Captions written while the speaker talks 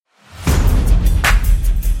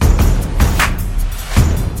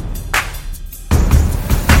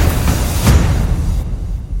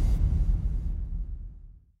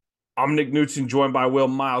I'm Nick Newton, joined by Will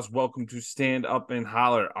Miles. Welcome to Stand Up and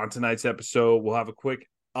Holler. On tonight's episode, we'll have a quick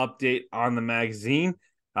update on the magazine.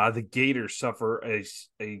 The Gators suffer a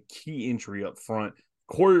key injury up front.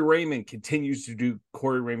 Corey Raymond continues to do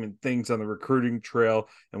Corey Raymond things on the recruiting trail,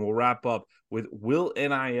 and we'll wrap up with will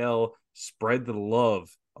NIL spread the love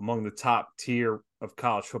among the top tier of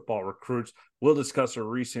college football recruits. We'll discuss a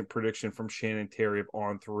recent prediction from Shannon Terry of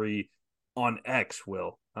On3 on X,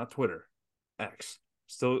 Will, not Twitter, X.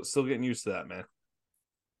 Still getting used to that, man.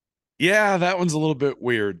 Yeah, that one's a little bit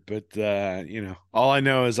weird, but all I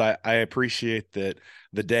know is I appreciate that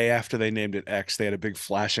the day after they named it X, they had a big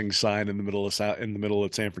flashing sign in the middle of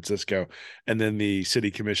San Francisco, and then the city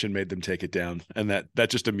commission made them take it down, and that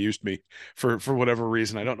just amused me for whatever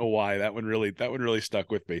reason. I don't know why. That one really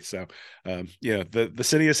stuck with me. So, the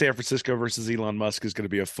city of San Francisco versus Elon Musk is going to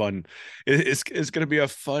be a fun it's going to be a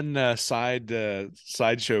fun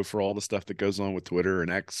sideshow for all the stuff that goes on with Twitter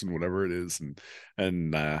and X and whatever it is,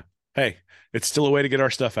 and hey, it's still a way to get our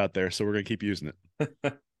stuff out there, so we're going to keep using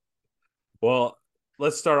it. Well,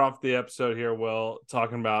 let's start off the episode here, Will,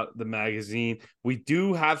 talking about the magazine. We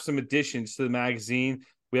do have some additions to the magazine.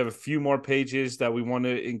 We have a few more pages that we want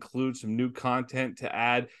to include some new content to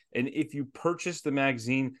add. And if you purchase the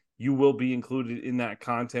magazine, you will be included in that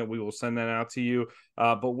content. We will send that out to you.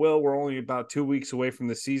 But Will, we're only about 2 weeks away from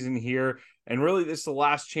the season here. And really, this is the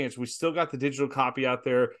last chance. We still got the digital copy out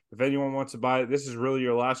there. If anyone wants to buy it, this is really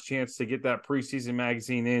your last chance to get that preseason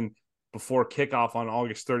magazine in before kickoff on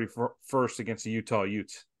August 31st against the Utah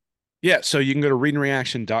Utes. Yeah, so you can go to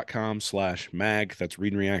readandreaction.com/mag. That's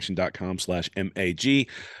readandreaction.com/MAG.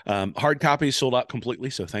 Hard copies sold out completely,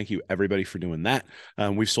 so thank you everybody for doing that.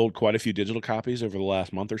 We've sold quite a few digital copies over the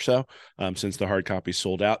last month or so since the hard copies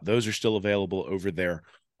sold out. Those are still available over there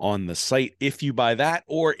on the site if you buy that,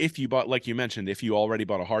 or if you bought, like you mentioned, if you already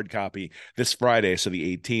bought a hard copy this Friday, so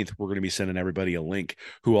the 18th, we're going to be sending everybody a link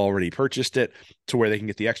who already purchased it to where they can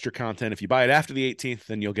get the extra content. If you buy it after the 18th,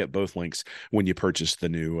 then you'll get both links when you purchase the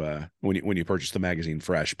new when you purchase the magazine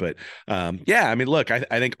fresh. But yeah, I mean, look, I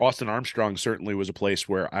think Austin Armstrong certainly was a place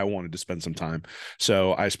where I wanted to spend some time.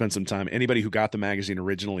 So I spent some time. Anybody who got the magazine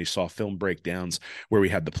originally saw film breakdowns where we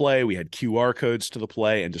had the play, we had QR codes to the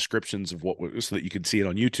play and descriptions of what was, so that you could see it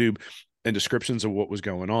on YouTube and descriptions of what was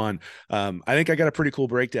going on. I think I got a pretty cool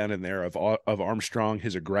breakdown in there of Armstrong,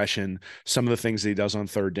 his aggression, some of the things that he does on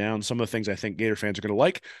third down, some of the things I think Gator fans are going to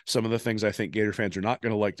like, some of the things I think Gator fans are not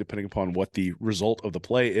going to like, depending upon what the result of the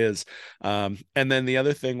play is. And then the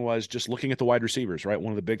other thing was just looking at the wide receivers, right?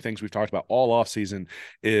 One of the big things we've talked about all offseason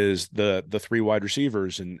is the three wide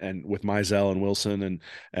receivers, and with Mizell and Wilson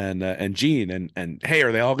and Gene, and hey,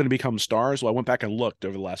 are they all going to become stars? Well, I went back and looked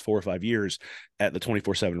over the last 4 or 5 years at the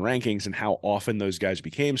 24/7 rankings and how often those guys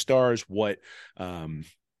became stars, what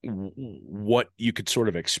you could sort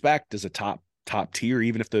of expect as a top tier,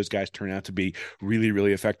 even if those guys turn out to be really,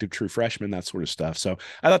 really effective true freshmen, that sort of stuff. So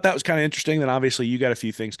I thought that was kind of interesting. Then obviously you got a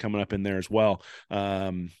few things coming up in there as well.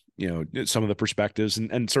 Some of the perspectives,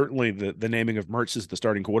 and certainly the naming of Mertz as the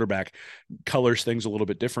starting quarterback colors things a little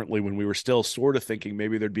bit differently when we were still sort of thinking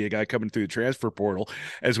maybe there'd be a guy coming through the transfer portal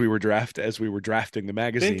as we were drafting the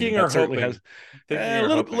magazine. And Thinking or that certainly has hoping? Thinking a or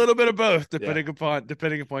little hoping? little bit of both, Yeah.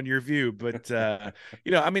 depending upon your view. But I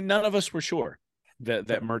mean, none of us were sure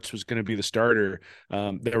that Mertz was going to be the starter.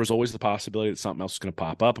 There was always the possibility that something else was going to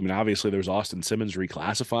pop up. I mean, obviously there was Austin Simmons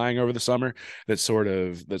reclassifying over the summer that sort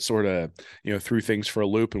of threw things for a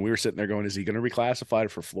loop, and we were sitting there going, is he going to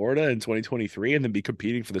reclassify for Florida in 2023 and then be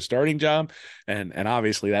competing for the starting job? And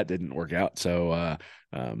obviously that didn't work out. So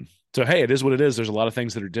hey, it is what it is. There's a lot of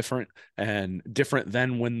things that are different than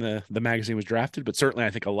when the magazine was drafted, but certainly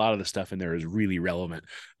I think a lot of the stuff in there is really relevant.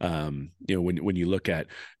 When you look at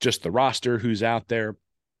just the roster, who's out there,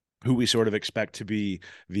 who we sort of expect to be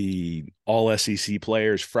the all SEC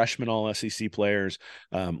players, freshman all SEC players,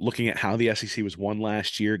 looking at how the SEC was won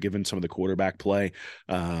last year, given some of the quarterback play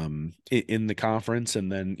in the conference.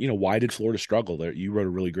 And then, why did Florida struggle there? You wrote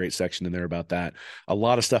a really great section in there about that. A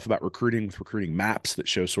lot of stuff about recruiting with recruiting maps that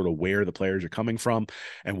show sort of where the players are coming from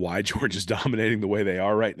and why Georgia's dominating the way they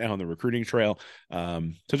are right now on the recruiting trail.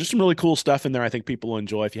 So just some really cool stuff in there. I think people will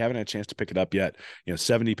enjoy. If you haven't had a chance to pick it up yet,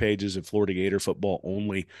 70 pages of Florida Gator football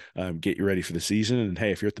only. Get you ready for the season. And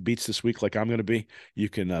hey, if you're at the beach this week, like I'm going to be, you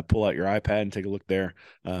can pull out your iPad and take a look there.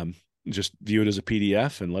 Just view it as a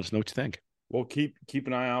PDF and let us know what you think. Well, keep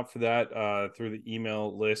an eye out for that through the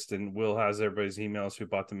email list, and Will has everybody's emails who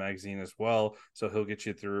bought the magazine as well, so he'll get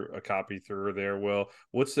you through a copy through there. Will,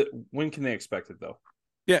 when can they expect it though?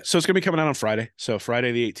 Yeah, so it's going to be coming out on Friday. So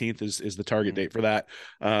Friday the 18th is the target date for that.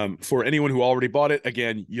 For anyone who already bought it,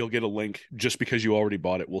 again, you'll get a link just because you already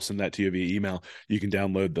bought it. We'll send that to you via email. You can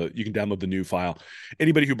download the new file.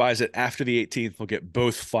 Anybody who buys it after the 18th will get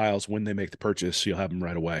both files when they make the purchase, so you'll have them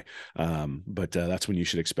right away. But that's when you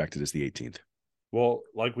should expect it, is the 18th. Well,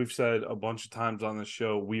 like we've said a bunch of times on this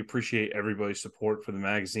show, we appreciate everybody's support for the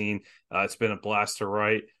magazine. It's been a blast to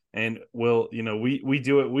write, and we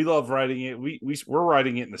do it. We love writing it. We're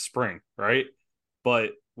writing it in the spring, right? But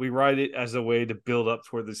we write it as a way to build up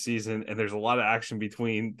toward the season, and there's a lot of action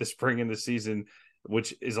between the spring and the season,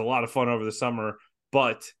 which is a lot of fun over the summer.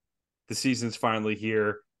 But the season's finally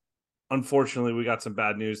here. Unfortunately, we got some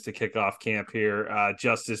bad news to kick off camp here.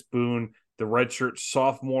 Justice Boone, the redshirt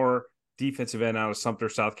sophomore defensive end out of Sumter,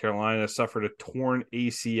 South Carolina, suffered a torn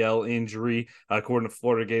ACL injury. According to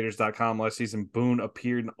FloridaGators.com, last season, Boone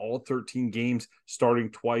appeared in all 13 games,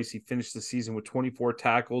 starting twice. He finished the season with 24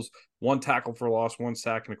 tackles, 1 tackle for loss, 1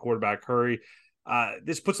 sack, and a quarterback hurry.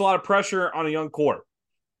 This puts a lot of pressure on a young core.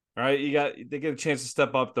 All right, they get a chance to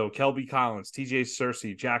step up though. Kelby Collins, TJ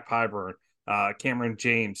Searcy, Jack Pyburn, Cameron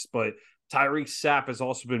James, but Tyreek Sapp has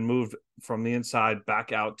also been moved from the inside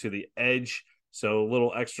back out to the edge. So a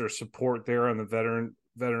little extra support there on the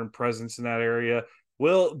veteran presence in that area.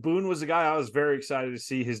 Will Boone was a guy I was very excited to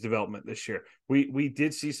see his development this year. We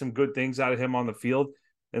did see some good things out of him on the field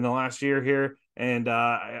in the last year here, and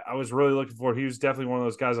I was really looking forward. He was definitely one of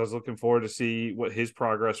those guys I was looking forward to see what his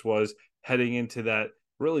progress was heading into that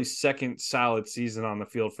really second solid season on the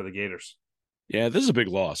field for the Gators. Yeah, this is a big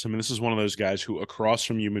loss. I mean, this is one of those guys who, across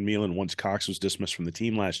from Human Mealan, once Cox was dismissed from the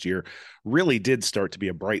team last year, really did start to be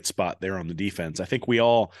a bright spot there on the defense. I think we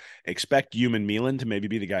all expect Human Mealan to maybe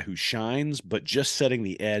be the guy who shines, but just setting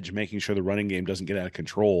the edge, making sure the running game doesn't get out of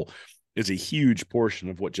control is a huge portion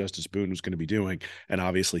of what Justice Boone was going to be doing. And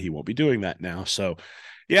obviously he won't be doing that now. So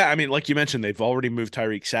yeah, I mean, like you mentioned, they've already moved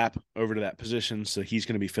Tyreek Sapp over to that position, so he's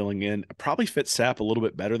going to be filling in. Probably fits Sapp a little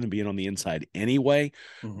bit better than being on the inside anyway,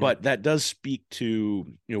 Mm-hmm. but that does speak to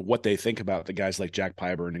what they think about the guys like Jack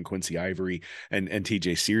Pyburn and Quincy Ivory and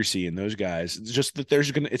TJ Searcy and those guys. It's just that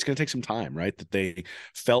it's gonna take some time, right? That they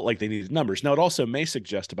felt like they needed numbers. Now it also may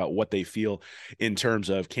suggest about what they feel in terms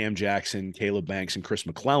of Cam Jackson, Caleb Banks, and Chris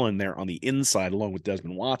McClellan there on the inside, along with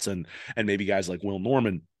Desmond Watson and maybe guys like Will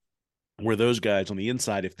Norman, where those guys on the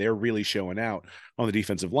inside, if they're really showing out on the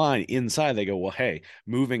defensive line inside, they go, well, hey,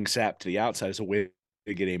 moving Sapp to the outside is a way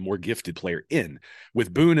to get a more gifted player in.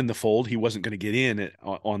 With Boone in the fold, he wasn't going to get in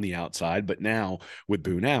on the outside, but now with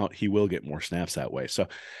Boone out, he will get more snaps that way. So,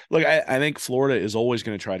 look, I think Florida is always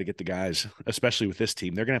going to try to get the guys, especially with this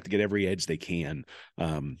team. They're going to have to get every edge they can.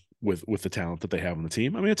 With the talent that they have on the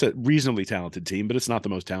team. I mean, it's a reasonably talented team, but it's not the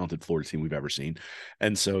most talented Florida team we've ever seen.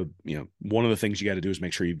 And so, one of the things you got to do is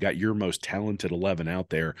make sure you've got your most talented 11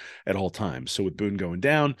 out there at all times. So with Boone going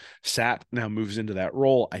down, Sapp now moves into that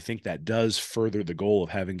role. I think that does further the goal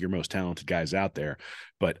of having your most talented guys out there.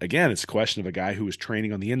 But again, it's a question of a guy who was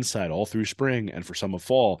training on the inside all through spring and for some of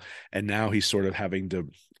fall, and now he's sort of having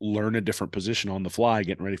to learn a different position on the fly,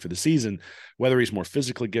 getting ready for the season. Whether he's more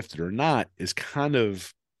physically gifted or not is kind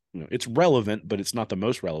of, it's relevant, but it's not the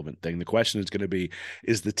most relevant thing. The question is going to be,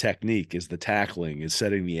 is the technique, is the tackling, is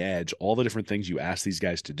setting the edge, all the different things you ask these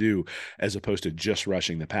guys to do, as opposed to just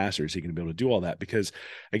rushing the passer. Is he going to be able to do all that? Because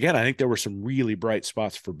again, I think there were some really bright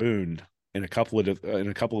spots for Boone in a couple of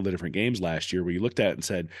the different games last year where you looked at it and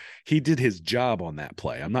said he did his job on that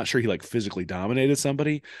play. I'm not sure he like physically dominated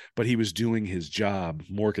somebody, but he was doing his job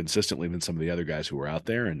more consistently than some of the other guys who were out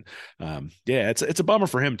there. And yeah, it's a bummer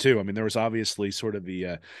for him too. I mean, there was obviously sort of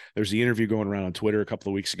there's the interview going around on Twitter a couple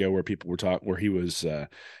of weeks ago where people were where he was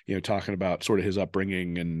talking about sort of his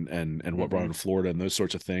upbringing and what brought Mm-hmm. him to Florida and those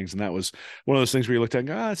sorts of things. And that was one of those things where you looked at and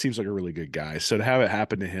go, it seems like a really good guy. So to have it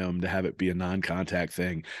happen to him, to have it be a non-contact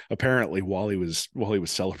thing, apparently while he was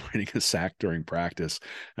celebrating a sack during practice,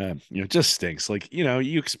 just stinks. Like,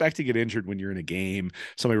 you expect to get injured when you're in a game,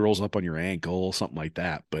 somebody rolls up on your ankle, something like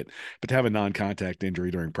that. But to have a non-contact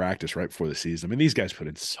injury during practice right before the season, I mean, these guys put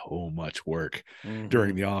in so much work Mm-hmm.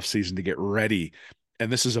 during the off season to get ready.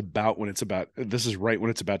 And this is right when it's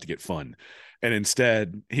about to get fun. And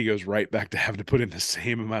instead, he goes right back to having to put in the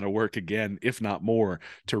same amount of work again, if not more,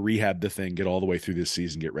 to rehab the thing, get all the way through this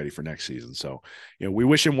season, get ready for next season. So, we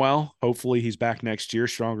wish him well. Hopefully he's back next year,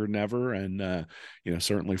 stronger than ever. And,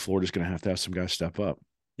 certainly Florida's going to have some guys step up.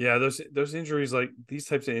 Yeah, those injuries, like these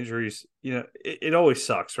types of injuries, it always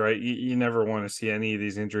sucks, right? You never want to see any of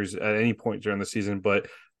these injuries at any point during the season, but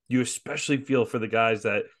you especially feel for the guys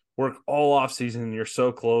that work all off season. And you're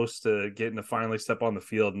so close to getting to finally step on the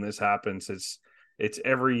field, and this happens. It's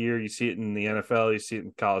every year. You see it in the NFL, you see it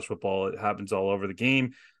in college football. It happens all over the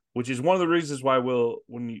game, which is one of the reasons why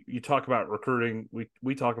when you talk about recruiting,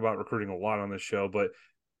 we talk about recruiting a lot on this show, but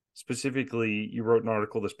specifically, you wrote an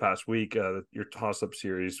article this past week, your toss-up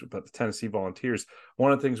series about the Tennessee Volunteers.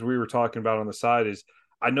 One of the things we were talking about on the side is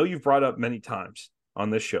I know you've brought up many times on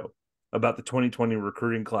this show about the 2020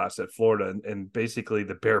 recruiting class at Florida and basically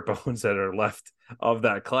the bare bones that are left of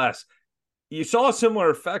that class. You saw a similar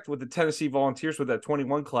effect with the Tennessee Volunteers with that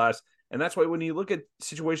 21 class. And that's why when you look at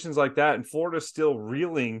situations like that, and Florida's still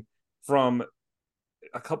reeling from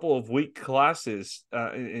a couple of weak classes,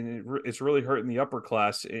 and it's really hurting the upper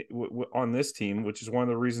class on this team, which is one of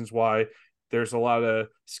the reasons why there's a lot of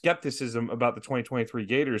skepticism about the 2023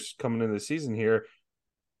 Gators coming into the season here.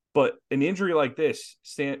 But an injury like this,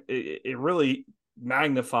 it really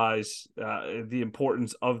magnifies the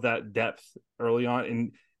importance of that depth early on.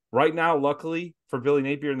 And right now, luckily for Billy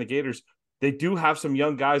Napier and the Gators, they do have some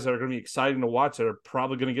young guys that are going to be exciting to watch that are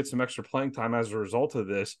probably going to get some extra playing time as a result of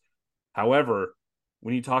this. However,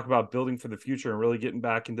 when you talk about building for the future and really getting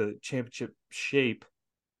back into championship shape,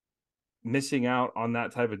 missing out on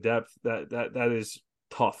that type of depth, that is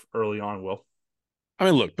tough early on, Will. I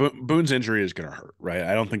mean, look, Boone's injury is going to hurt, right?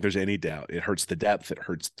 I don't think there's any doubt. It hurts the depth, it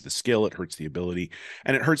hurts the skill, it hurts the ability,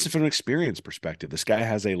 and it hurts it from an experience perspective. This guy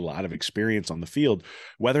has a lot of experience on the field.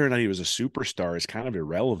 Whether or not he was a superstar is kind of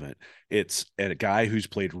irrelevant. It's a guy who's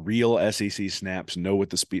played real SEC snaps, knows what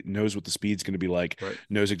the speed's going to be like, right,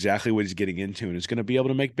 knows exactly what he's getting into, and is going to be able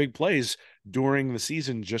to make big plays during the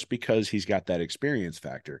season just because he's got that experience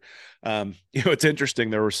factor. It's interesting.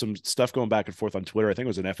 There was some stuff going back and forth on Twitter. I think it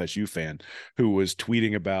was an FSU fan who was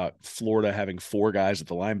tweeting about Florida having 4 guys at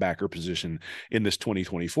the linebacker position in this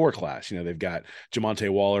 2024 class. They've got Jamonte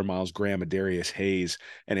Waller, Miles Graham, Adarius Hayes,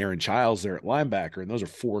 and Aaron Childs there at linebacker, and those are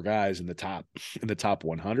 4 guys in the top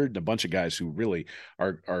 100, and a bunch of guys who really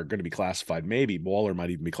are going to be classified. Maybe Waller might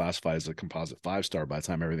even be classified as a composite 5-star by the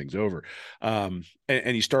time everything's over. And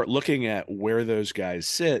you start looking at where those guys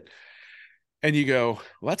sit, and you go,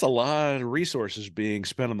 well, that's a lot of resources being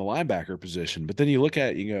spent on the linebacker position. But then you look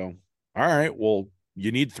at it, you go, all right, well,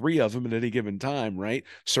 you need 3 of them at any given time, right?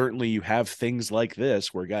 Certainly you have things like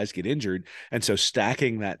this where guys get injured. And so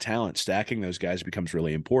stacking that talent, stacking those guys becomes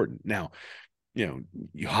really important. Now, you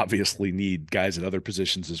obviously need guys at other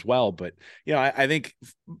positions as well. But, I think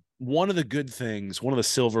one of the good things, one of the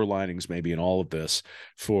silver linings maybe in all of this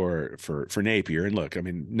for Napier, and look, I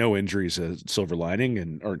mean, no injury is a silver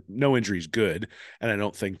lining, or no injury is good. And I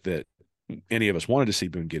don't think that any of us wanted to see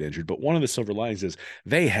Boone get injured, but one of the silver linings is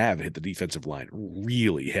they have hit the defensive line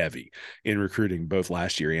really heavy in recruiting both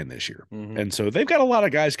last year and this year. Mm-hmm. And so they've got a lot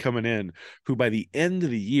of guys coming in who by the end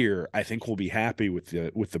of the year, I think will be happy with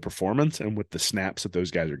the performance and with the snaps that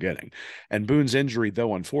those guys are getting. And Boone's injury,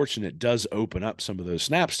 though unfortunate, does open up some of those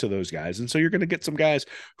snaps to those guys. And so you're going to get some guys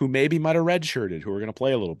who maybe might have redshirted who are going to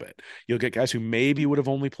play a little bit. You'll get guys who maybe would have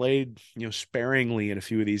only played, sparingly in a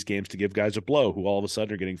few of these games to give guys a blow, who all of a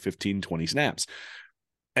sudden are getting 15, 20 snaps.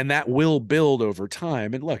 And that will build over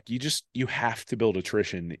time. And look, you have to build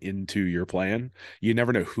attrition into your plan. You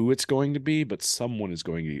never know who it's going to be, but someone is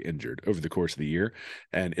going to get injured over the course of the year.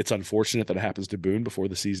 And it's unfortunate that it happens to Boone before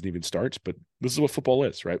the season even starts, but this is what football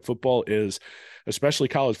is, right? Football is, especially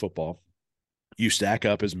college football, you stack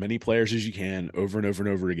up as many players as you can over and over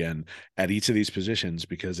and over again at each of these positions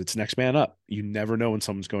because it's next man up. You never know when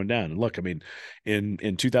someone's going down. And look, I mean,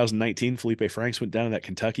 in 2019, Felipe Franks went down in that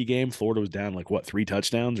Kentucky game. Florida was down 3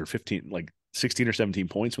 touchdowns or 15, 16 or 17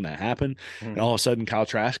 points when that happened. Mm-hmm. And all of a sudden Kyle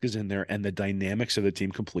Trask is in there and the dynamics of the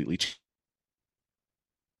team completely change.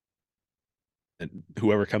 And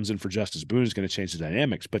whoever comes in for Justice Boone is going to change the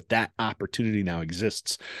dynamics, but that opportunity now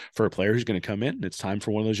exists for a player who's going to come in, and it's time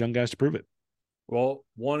for one of those young guys to prove it. Well,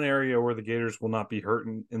 one area where the Gators will not be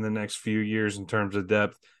hurting in the next few years in terms of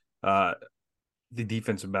depth, the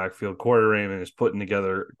defensive backfield. Corey Raymond is putting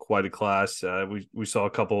together quite a class. We saw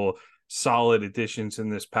a couple solid additions in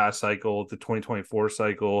this past cycle, the 2024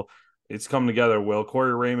 cycle. It's come together well.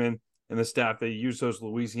 Corey Raymond and the staff, they use those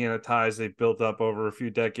Louisiana ties they've built up over a few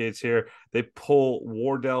decades here. They pull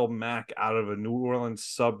Wardell Mack out of a New Orleans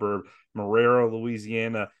suburb, Marrero,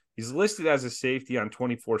 Louisiana. He's listed as a safety on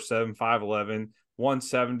 24/7, 5'11",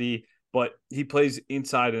 170, but he plays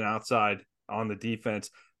inside and outside on the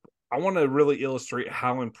defense. I want to really illustrate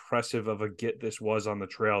how impressive of a get this was on the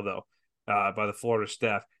trail, though, by the Florida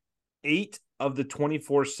staff. 8 of the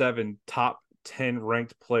 24/7 top 10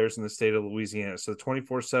 ranked players in the state of Louisiana. So the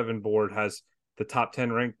 24/7 board has the top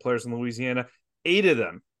 10 ranked players in Louisiana. 8 of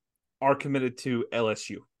them are committed to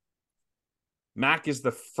LSU. Mac is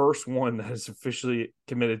the first one that is officially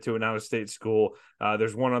committed to an out-of-state school.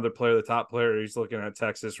 There's one other player, the top player. He's looking at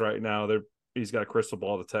Texas right now. He's got a crystal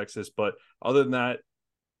ball to Texas, but other than that,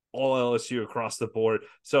 all LSU across the board.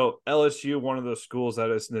 So LSU, one of those schools that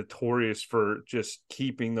is notorious for just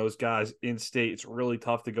keeping those guys in state. It's really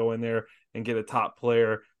tough to go in there and get a top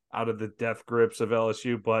player out of the death grips of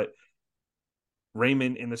LSU, but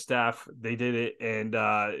Raymond and the staff, they did it, and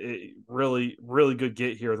really, really good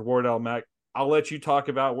get here with Wardell Mack. I'll let you talk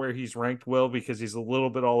about where he's ranked, Will, because he's a little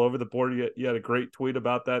bit all over the board. You had a great tweet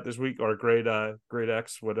about that this week, or a great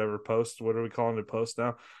X, whatever post. What are we calling it, post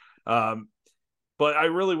now? But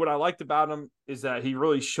what I liked about him is that he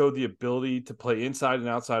really showed the ability to play inside and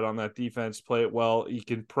outside on that defense, play it well. He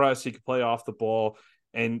can press, he can play off the ball,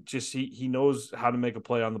 and just he knows how to make a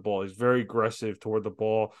play on the ball. He's very aggressive toward the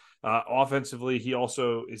ball. Offensively, he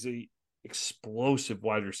also is a explosive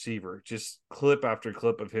wide receiver. Just clip after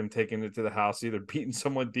clip of him taking it to the house, either beating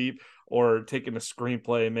someone deep or taking a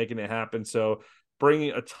screenplay and making it happen. So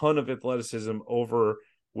bringing a ton of athleticism over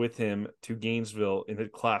with him to Gainesville in the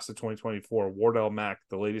class of 2024. Wardell Mack,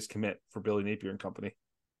 the latest commit for Billy Napier and company.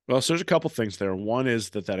 Well, so there's a couple things there. One is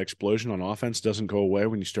that explosion on offense doesn't go away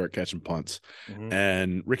when you start catching punts. Mm-hmm.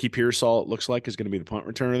 And Ricky Pearsall, it looks like, is going to be the punt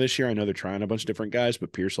returner this year. I know they're trying a bunch of different guys,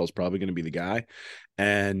 but Pearsall's probably going to be the guy.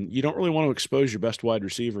 And you don't really want to expose your best wide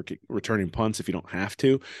receiver returning punts if you don't have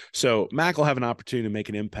to. So Mack will have an opportunity to make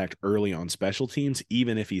an impact early on special teams,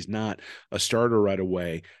 even if he's not a starter right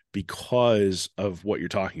away, because of what you're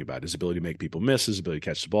talking about, his ability to make people miss, his ability to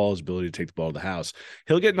catch the ball, his ability to take the ball to the house.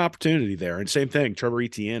 He'll get an opportunity there. And same thing, Trevor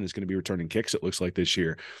Etienne is going to be returning kicks, it looks like, this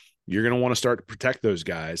year. You're going to want to start to protect those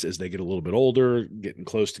guys as they get a little bit older, get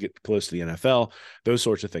close to the NFL, those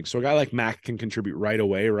sorts of things. So a guy like Mack can contribute right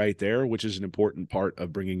away, right there, which is an important part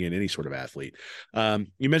of bringing in any sort of athlete.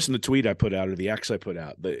 You mentioned the tweet I put out, or the X I put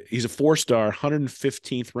out. He's a 4-star,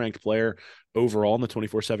 115th ranked player overall in the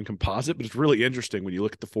 24/7 composite, but it's really interesting when you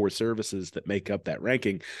look at the 4 services that make up that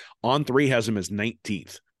ranking. On3 has him as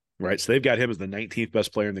 19th. Right. So they've got him as the 19th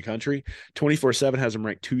best player in the country. 24/7 has him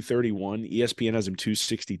ranked 231. ESPN has him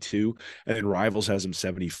 262. And then Rivals has him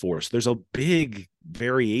 74. So there's a big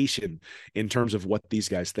variation in terms of what these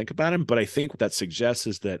guys think about him. But I think what that suggests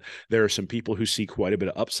is that there are some people who see quite a bit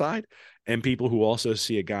of upside and people who also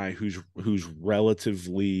see a guy who's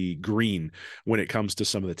relatively green when it comes to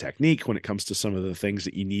some of the technique, when it comes to some of the things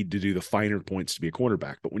that you need to do, the finer points to be a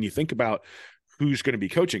cornerback. But when you think about who's going to be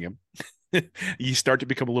coaching him, you start to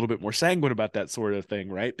become a little bit more sanguine about that sort of thing,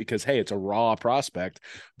 right? Because, hey, it's a raw prospect,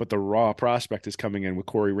 but the raw prospect is coming in with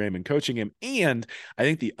Corey Raymond coaching him. And I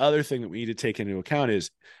think the other thing that we need to take into account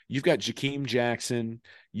is you've got Jakeem Jackson,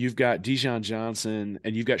 you've got Dijon Johnson,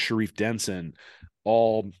 and you've got Sharif Denson,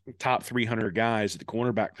 all top 300 guys at the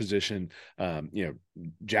cornerback position.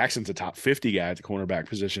 Jackson's a top 50 guy at the cornerback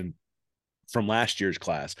position from last year's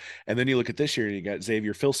class. And then you look at this year and you got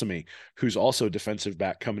Xavier Filsaime, who's also a defensive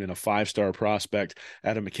back coming in, a 5-star prospect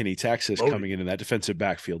out of McKinney, Texas, coming into that defensive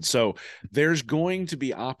backfield. So there's going to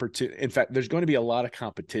be opportunity. In fact, there's going to be a lot of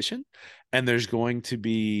competition, and there's going to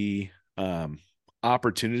be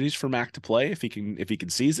opportunities for Mac to play if he can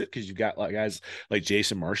seize it, because you've got guys like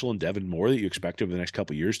Jason Marshall and Devin Moore that you expect over the next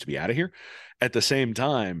couple of years to be out of here. At the same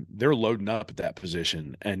time, they're loading up at that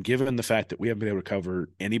position, and given the fact that we haven't been able to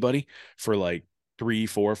cover anybody for like 3,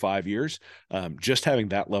 4, 5 years, just having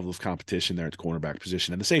that level of competition there at the cornerback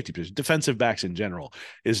position and the safety position, defensive backs in general,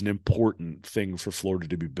 is an important thing for Florida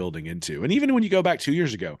to be building into. And even when you go back 2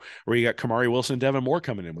 years ago, where you got Kamari Wilson, Devin Moore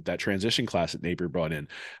coming in with that transition class that Napier brought in,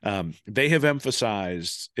 they have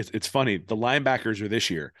emphasized, it's funny, the linebackers are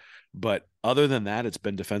this year, but other than that, it's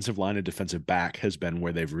been defensive line and defensive back has been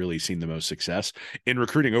where they've really seen the most success in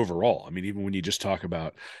recruiting overall. I mean, even when you just talk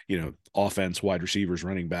about, offense, wide receivers,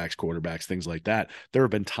 running backs, quarterbacks, things like that, there have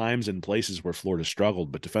been times and places where Florida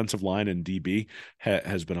struggled, but defensive line and DB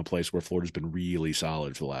has been a place where Florida's been really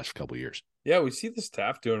solid for the last couple of years. Yeah, we see the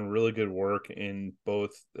staff doing really good work in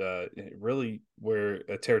both really where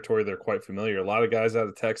a territory they're quite familiar. A lot of guys out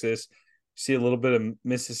of Texas, see a little bit of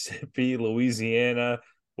Mississippi, Louisiana.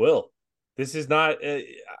 This is not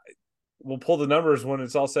we'll pull the numbers when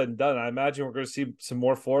it's all said and done. I imagine we're going to see some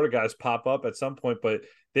more Florida guys pop up at some point, but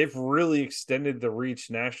they've really extended the reach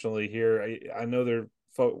nationally here. I know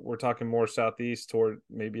we're talking more southeast toward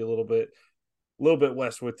maybe a little bit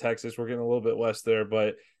west with Texas. We're getting a little bit west there,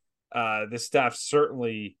 but the staff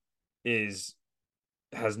certainly has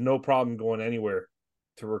no problem going anywhere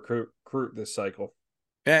to recruit this cycle.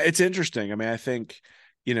 Yeah, it's interesting. I mean, I think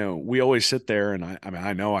we always sit there, and I mean,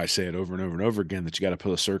 I know I say it over and over and over again that you got to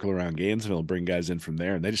put a circle around Gainesville and bring guys in from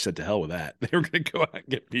there. And they just said to hell with that. They were going to go out and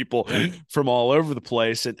get people Yeah. from all over the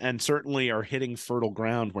place, and certainly are hitting fertile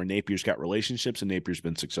ground where Napier's got relationships and Napier's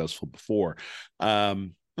been successful before.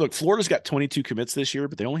 Look, Florida's got 22 commits this year,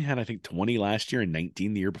 but they only had, I think, 20 last year and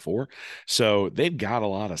 19 the year before. So they've got a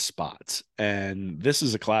lot of spots. And this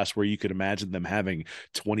is a class where you could imagine them having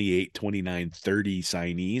 28, 29, 30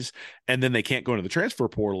 signees. And then they can't go into the transfer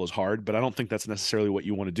portal as hard, but I don't think that's necessarily what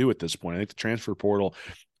you want to do at this point. I think the transfer portal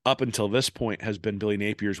up until this point has been Billy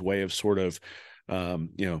Napier's way of sort of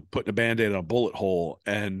putting a band-aid on a bullet hole,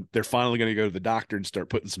 and they're finally going to go to the doctor and start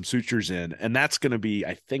putting some sutures in. And that's going to be,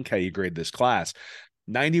 I think, how you grade this class.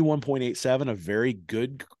 91.87, a very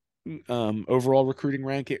good overall recruiting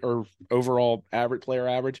rank or overall average player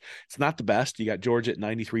average. It's not the best. You got Georgia at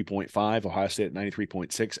 93.5, Ohio State at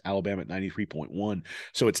 93.6, Alabama at 93.1.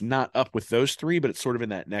 So it's not up with those three, but it's sort of in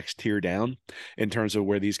that next tier down in terms of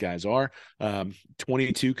where these guys are.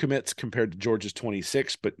 22 commits compared to Georgia's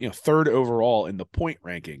 26, but third overall in the point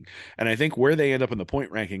ranking. And I think where they end up in the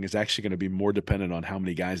point ranking is actually going to be more dependent on how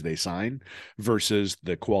many guys they sign versus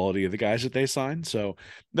the quality of the guys that they sign. So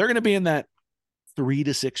they're going to be in that 3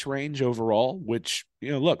 to 6 range overall, which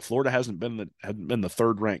look, Florida hasn't been the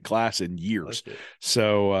third ranked class in years. Like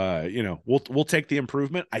So we'll take the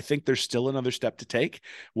improvement. I think there's still another step to take.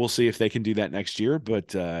 We'll see if they can do that next year.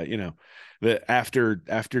 But after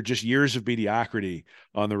just years of mediocrity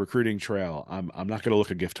on the recruiting trail, I'm not going to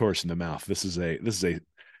look a gift horse in the mouth. This is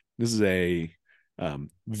a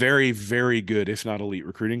very, very good, if not elite,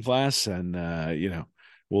 recruiting class, and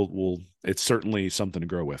we'll it's certainly something to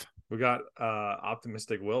grow with. We got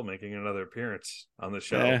Optimistic Will making another appearance on the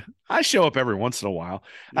show. I show up every once in a while.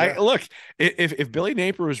 Yeah. If Billy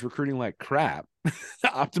Napier was recruiting like crap,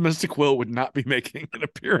 Optimistic Will would not be making an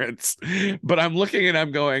appearance. But I'm looking and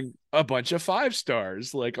I'm going, a bunch of 5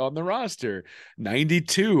 stars like on the roster,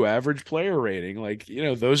 92 average player rating. Like,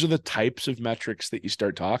 those are the types of metrics that you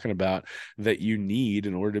start talking about that you need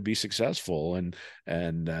in order to be successful. And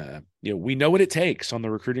we know what it takes on the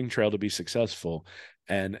recruiting trail to be successful.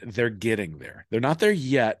 And they're getting there. They're not there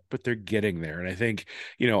yet, but they're getting there. And I think,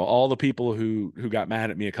 all the people who got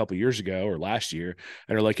mad at me a couple years ago or last year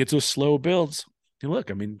and are like, it's a slow build.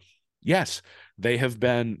 Look, I mean, yes, they have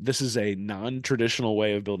been. This is a non-traditional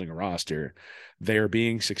way of building a roster. They are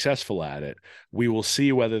being successful at it. We will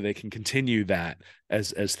see whether they can continue that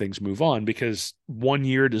as things move on, because 1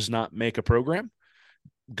 year does not make a program,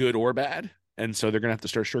 good or bad. And so they're going to have to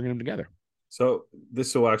start stringing them together. So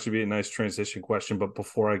this will actually be a nice transition question, but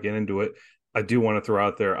before I get into it, I do want to throw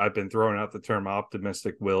out there, I've been throwing out the term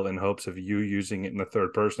Optimistic Will in hopes of you using it in the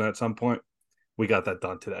third person at some point. We got that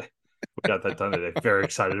done today. Very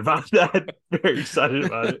excited about that. Very excited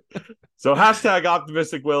about it. So hashtag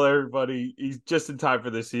Optimistic Will, everybody. He's just in time for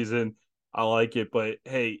this season. I like it. But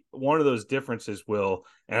hey, one of those differences, Will,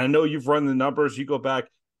 and I know you've run the numbers, you go back.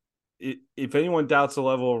 If anyone doubts the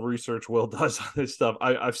level of research Will does on this stuff,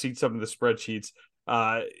 I've seen some of the spreadsheets.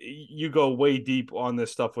 You go way deep on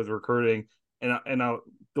this stuff with recruiting. And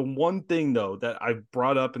the one thing, though, that I've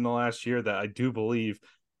brought up in the last year that I do believe,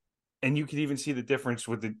 and you can even see the difference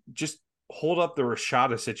with just hold up the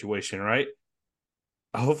Rashada situation, right?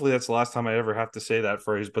 Hopefully that's the last time I ever have to say that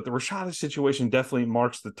phrase, but the Rashada situation definitely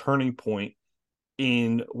marks the turning point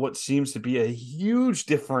in what seems to be a huge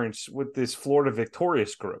difference with this Florida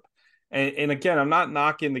Victorious group. And again, I'm not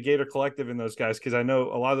knocking the Gator Collective and those guys, because I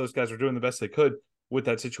know a lot of those guys are doing the best they could with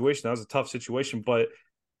that situation. That was a tough situation, but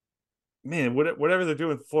man, whatever they're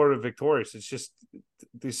doing with Florida Victorious, it's just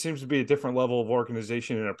there seems to be a different level of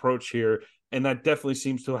organization and approach here, and that definitely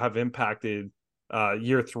seems to have impacted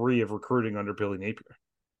year 3 of recruiting under Billy Napier.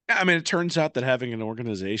 I mean, it turns out that having an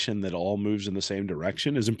organization that all moves in the same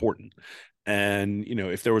direction is important. And,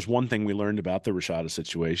 if there was one thing we learned about the Rashada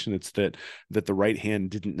situation, it's that the right hand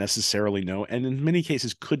didn't necessarily know, and in many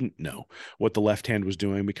cases couldn't know what the left hand was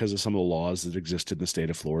doing because of some of the laws that existed in the state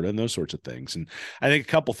of Florida and those sorts of things. And I think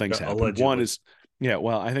a couple things happened. Allegedly. One is,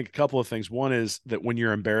 I think a couple of things. One is that when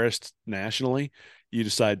you're embarrassed nationally, you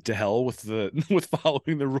decide to hell with with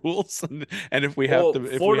following the rules, and if we have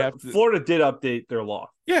Florida did update their law.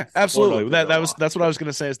 Yeah, absolutely. That's what I was going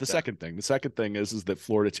to say. Is the second thing. The second thing is that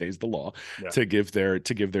Florida changed the law to give their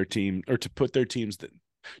team, or to put their teams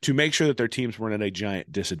to make sure that their teams weren't at a giant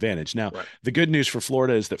disadvantage. Now, The good news for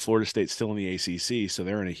Florida is that Florida State's still in the ACC, so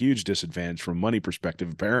they're in a huge disadvantage from a money perspective,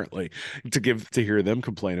 apparently, to hear them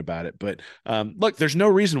complain about it. But look, there's no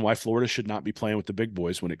reason why Florida should not be playing with the big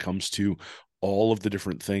boys when it comes to all of the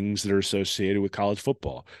different things that are associated with college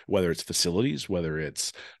football, whether it's facilities, whether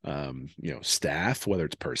it's staff, whether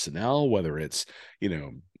it's personnel, whether it's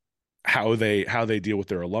how they deal with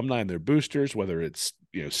their alumni and their boosters, whether it's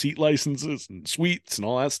seat licenses and suites and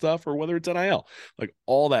all that stuff, or whether it's NIL. Like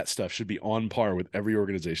all that stuff should be on par with every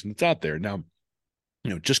organization that's out there. Now,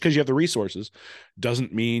 just because you have the resources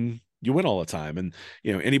doesn't mean you win all the time. And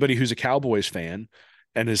anybody who's a Cowboys fan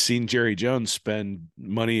and has seen Jerry Jones spend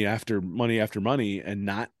money after money after money and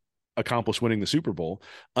not accomplish winning the Super Bowl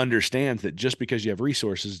understands that just because you have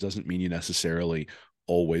resources doesn't mean you necessarily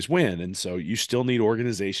always win. And so you still need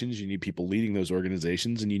organizations, you need people leading those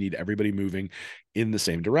organizations, and you need everybody moving in the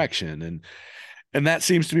same direction. And that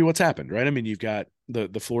seems to be what's happened, right? I mean, you've got the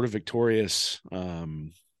Florida Victorious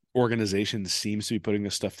organization seems to be putting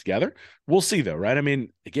this stuff together. We'll see though, right? I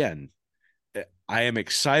mean, again, I am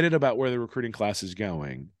excited about where the recruiting class is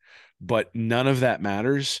going, but none of that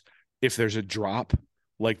matters if there's a drop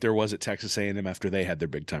like there was at Texas A&M after they had their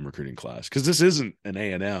big time recruiting class. Because this isn't an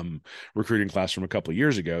A&M recruiting class from a couple of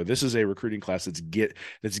years ago. This is a recruiting class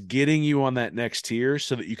that's getting you on that next tier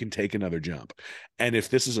so that you can take another jump. And if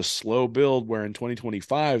this is a slow build where in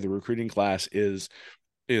 2025 the recruiting class is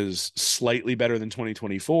slightly better than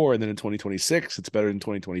 2024, and then in 2026 it's better than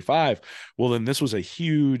 2025, well, then this was a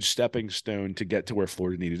huge stepping stone to get to where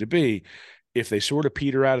Florida needed to be. If they sort of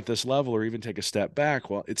peter out at this level or even take a step back,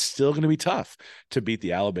 well, it's still going to be tough to beat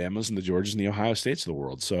the Alabamas and the Georgias and the Ohio States of the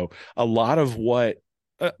world. So a lot of what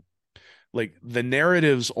like the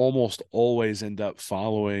narratives almost always end up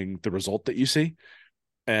following the result that you see.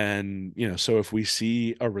 And, so if we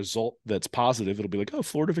see a result that's positive, it'll be like, oh,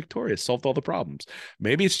 Florida victorious, solved all the problems.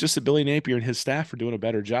 Maybe it's just that Billy Napier and his staff are doing a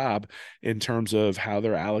better job in terms of how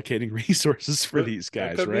they're allocating resources for these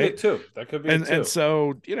That guys, could be right? it too. That could be it And too. and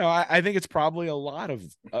so, I think it's probably a lot of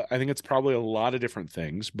different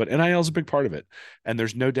things, but NIL is a big part of it. And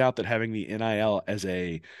there's no doubt that having the NIL as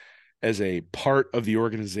a part of the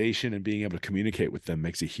organization and being able to communicate with them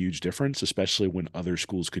makes a huge difference, especially when other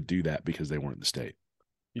schools could do that because they weren't in the state.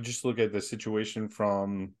 You just look at the situation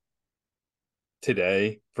from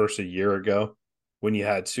today versus a year ago when you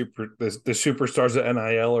had the superstars at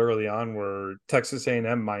NIL early on were Texas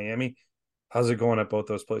A&M, Miami. How's it going at both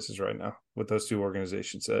those places right now with those two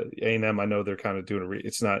organizations? A&M, I know they're kind of doing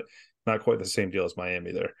it's not quite the same deal as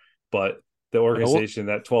Miami there, but the organization,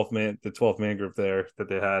 that 12-man group there that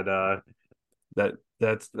they had,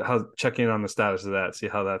 that's how check in on the status of that, see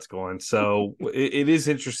how that's going. So it is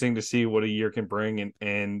interesting to see what a year can bring,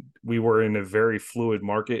 and we were in a very fluid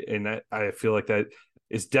market, and I feel like that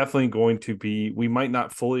is definitely going to be. We might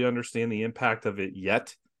not fully understand the impact of it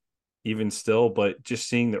yet, even still, but just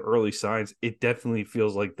seeing the early signs, it definitely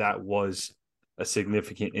feels like that was a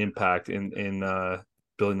significant impact in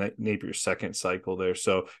Billy Napier's second cycle there.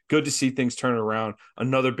 So good to see things turn around.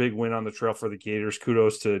 Another big win on the trail for the Gators.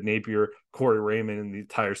 Kudos to Napier, Corey Raymond, and the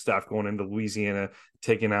entire staff going into Louisiana,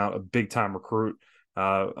 taking out a big time recruit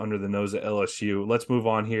under the nose of LSU. Let's move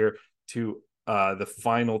on here to the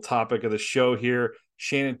final topic of the show here.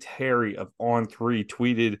 Shannon Terry of On3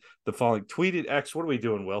 tweeted the following. Tweeted X. What are we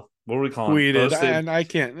doing, Will? What are we calling it? Tweeted, Posted. and I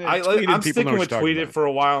can't. I'm Tweeted, people know sticking what with you're talking tweeted about. for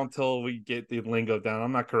a while until we get the lingo down.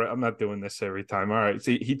 I'm not correct. I'm not doing this every time. All right.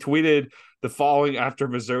 So he tweeted the following after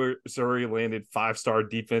Missouri landed 5-star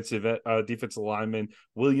defensive lineman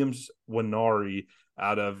Williams Winari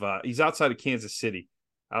out of he's outside of Kansas City.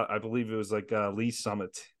 I believe it was like Lee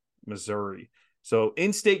Summit, Missouri. So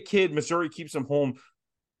in-state kid, Missouri keeps him home.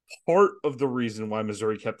 Part of the reason why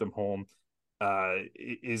Missouri kept him home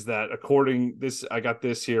is that I got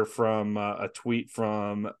this here from a tweet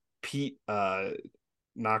from Pete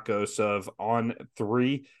Nakos of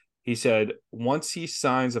On3. He said once he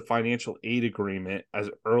signs a financial aid agreement as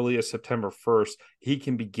early as September 1st, he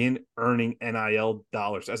can begin earning NIL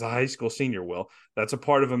dollars as a high school senior. Will, that's a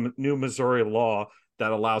part of a new Missouri law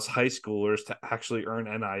that allows high schoolers to actually earn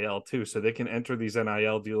NIL too, so they can enter these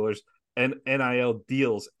NIL deals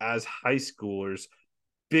as high schoolers.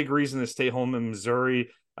 Big reason to stay home in Missouri.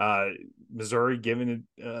 Missouri giving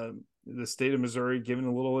the state of Missouri giving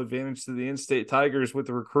a little advantage to the in-state Tigers with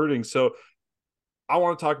the recruiting. So I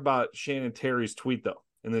want to talk about Shannon Terry's tweet though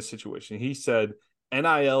in this situation. He said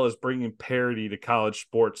NIL is bringing parity to college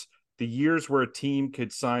sports. The years where a team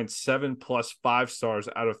could sign 7+ 5-stars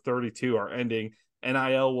out of 32 are ending.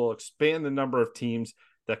 NIL will expand the number of teams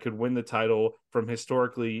that could win the title from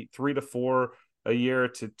historically 3 to 4 a year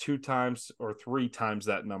to 2 times or 3 times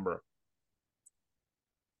that number.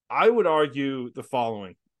 I would argue the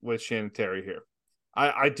following with Shannon Terry here.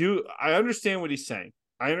 I understand what he's saying.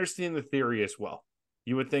 I understand the theory as well.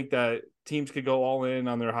 You would think that teams could go all in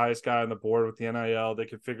on their highest guy on the board with the NIL. They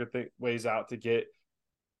could figure ways out to get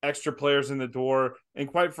extra players in the door. And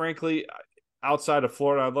quite frankly, outside of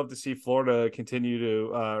Florida, I'd love to see Florida continue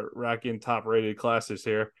to rack in top rated classes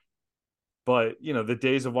here. But, the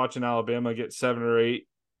days of watching Alabama get 7 or 8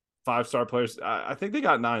 5-star players, I think they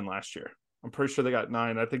got 9 last year. I'm pretty sure they got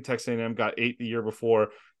 9. I think Texas A&M got 8 the year before.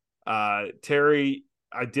 Terry,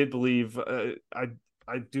 I did believe,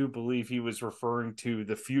 I do believe he was referring to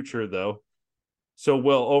the future, though. So,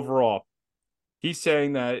 Will, overall, he's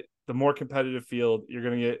saying that the more competitive field, you're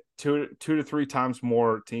going to get two to three times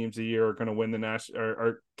more teams a year are going to win the national,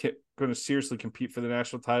 are going to seriously compete for the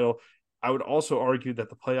national title. I would also argue that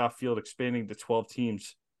the playoff field expanding to 12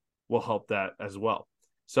 teams will help that as well.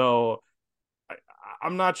 So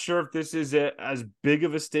I'm not sure if this is as big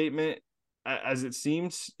of a statement as it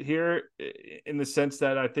seems here, in the sense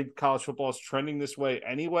that I think college football is trending this way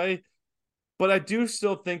anyway. But I do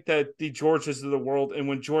still think that the Georgias of the world, and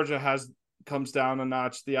when Georgia comes down a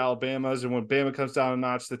notch, the Alabamas, and when Bama comes down a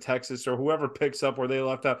notch, the Texas, or whoever picks up where they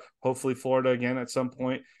left out, hopefully Florida again at some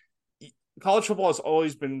point. College football has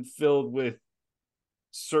always been filled with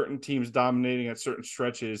certain teams dominating at certain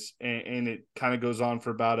stretches, and it kind of goes on for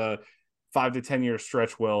about a 5 to 10 year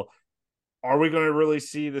stretch. Will, are we going to really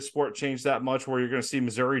see the sport change that much where you're going to see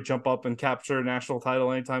Missouri jump up and capture a national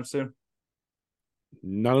title anytime soon?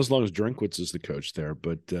 Not as long as Drinkwitz is the coach there,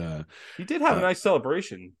 but he did have a nice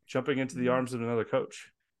celebration jumping into the arms of another coach.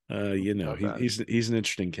 He's an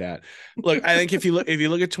interesting cat. Look, I think if you look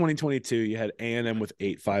at 2022, you had A&M with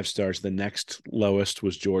 8 5-stars. The next lowest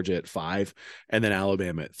was Georgia at 5, and then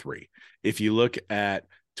Alabama at 3. If you look at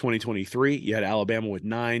 2023, you had Alabama with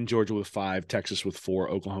 9, Georgia with 5, Texas with 4,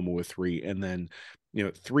 Oklahoma with 3, and then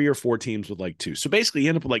 3 or 4 teams with like 2. So basically you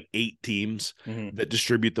end up with like 8 teams that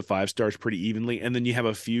distribute the 5-stars pretty evenly. And then you have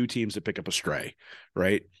a few teams that pick up a stray.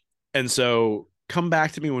 Right. And so come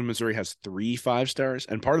back to me when Missouri has 3 5-stars.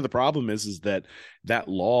 And part of the problem is that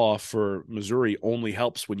law for Missouri only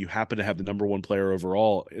helps when you happen to have the number 1 player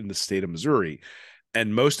overall in the state of Missouri.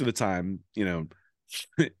 And most of the time,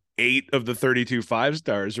 8 of the 32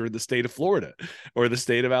 5-stars are in the state of Florida or the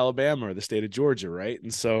state of Alabama or the state of Georgia, right?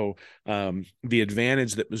 And so the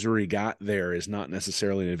advantage that Missouri got there is not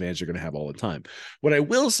necessarily an advantage you're going to have all the time. What I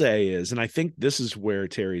will say is, and I think this is where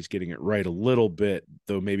Terry's getting it right a little bit,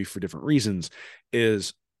 though maybe for different reasons,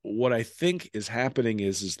 is what I think is happening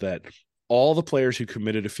is that all the players who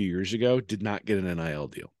committed a few years ago did not get an NIL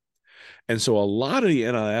deal. And so a lot of the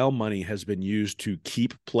NIL money has been used to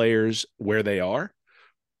keep players where they are,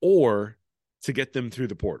 or to get them through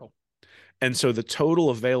the portal. And so the total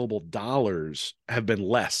available dollars have been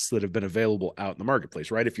less that have been available out in the marketplace,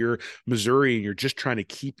 right? If you're Missouri and you're just trying to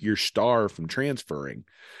keep your star from transferring,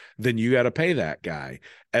 then you got to pay that guy,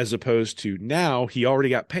 as opposed to now he already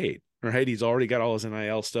got paid, right? He's already got all his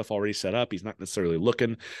NIL stuff already set up. He's not necessarily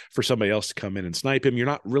looking for somebody else to come in and snipe him. You're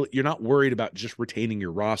not worried about just retaining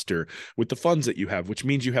your roster with the funds that you have, which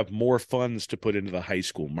means you have more funds to put into the high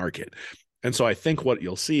school market. And so I think what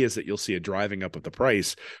you'll see is that you'll see a driving up of the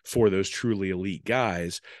price for those truly elite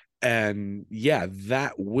guys. And yeah,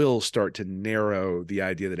 that will start to narrow the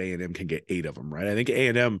idea that A&M can get 8 of them, right? I think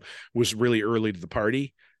A&M was really early to the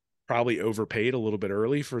party, probably overpaid a little bit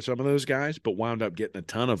early for some of those guys, but wound up getting a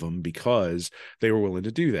ton of them because they were willing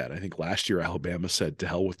to do that. I think last year Alabama said, to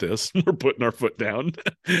hell with this, we're putting our foot down,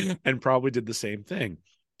 and probably did the same thing.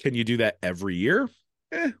 Can you do that every year?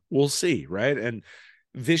 We'll see, right? And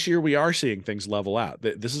this year we are seeing things level out.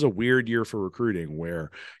 This is a weird year for recruiting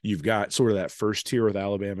where you've got sort of that first tier with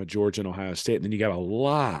Alabama, Georgia, and Ohio State, and then you got a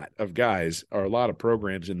lot of guys or a lot of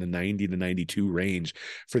programs in the 90 to 92 range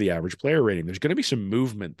for the average player rating. There's going to be some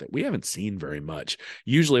movement that we haven't seen very much.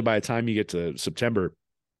 Usually by the time you get to September,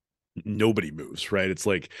 nobody moves, right? It's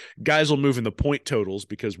like guys will move in the point totals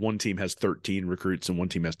because one team has 13 recruits and one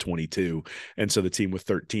team has 22. And so the team with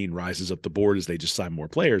 13 rises up the board as they just sign more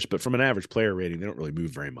players. But from an average player rating, they don't really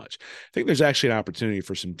move very much. I think there's actually an opportunity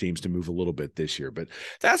for some teams to move a little bit this year. But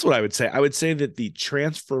that's what I would say. I would say that the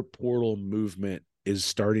transfer portal movement is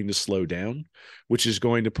starting to slow down, which is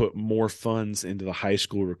going to put more funds into the high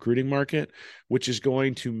school recruiting market, which is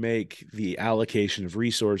going to make the allocation of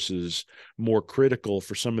resources more critical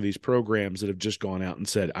for some of these programs that have just gone out and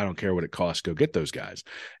said, I don't care what it costs, go get those guys.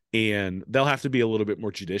 And they'll have to be a little bit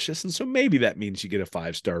more judicious. And so maybe that means you get a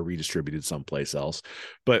 5-star redistributed someplace else.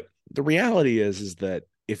 But the reality is that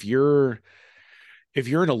if you're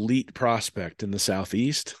an elite prospect in the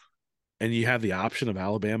Southeast and you have the option of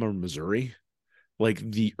Alabama or Missouri, like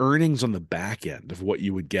the earnings on the back end of what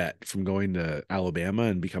you would get from going to Alabama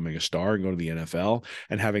and becoming a star and going to the NFL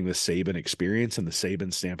and having the Saban experience and the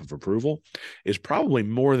Saban stamp of approval is probably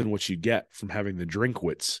more than what you get from having the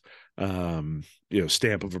Drinkwitz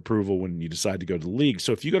stamp of approval when you decide to go to the league.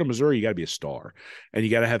 So if you go to Missouri, you got to be a star and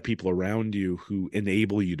you got to have people around you who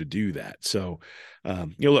enable you to do that. So,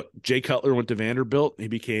 look, Jay Cutler went to Vanderbilt. He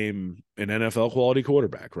became an NFL quality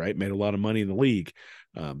quarterback, right? Made a lot of money in the league.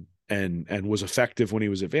 And was effective when he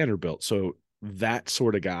was at Vanderbilt. So that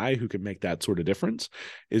sort of guy who can make that sort of difference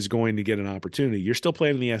is going to get an opportunity. You're still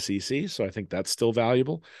playing in the SEC, so I think that's still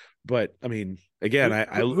valuable. But I mean, again,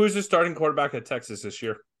 Who's the starting quarterback at Texas this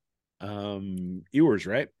year? Ewers,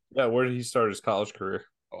 right? Yeah, where did he start his college career?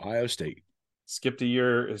 Ohio State. Skipped a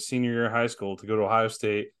year, his senior year of high school, to go to Ohio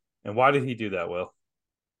State. And why did he do that, Will?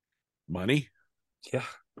 Money. Yeah,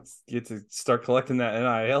 get to start collecting that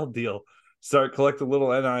NIL deal. Start collecting a little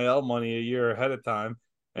NIL money a year ahead of time,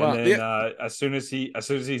 and Well, then yeah. as soon as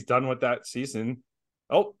he's done with that season,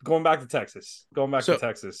 oh, going back to Texas, going back to So,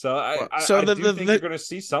 Texas. So well, I so I do think you're going to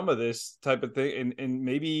see some of this type of thing, and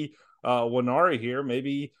maybe Winari here,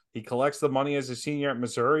 maybe he collects the money as a senior at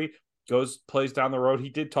Missouri, goes plays down the road. He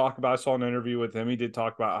did talk about. I saw an interview with him. He did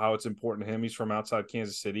talk about how it's important to him. He's from outside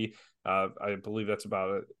Kansas City. I believe that's about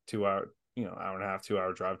a 2 hour, hour and a half, 2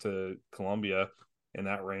 hour drive to Columbia in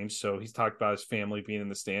that range. So he's talked about his family being in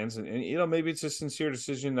the stands, and maybe it's a sincere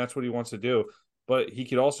decision. That's what he wants to do. But he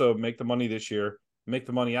could also make the money this year, make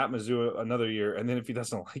the money at Mizzou another year, and then if he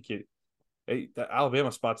doesn't like it, hey, the Alabama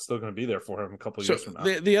spot's still going to be there for him a couple of So years from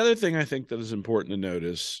now. the other thing I think that is important to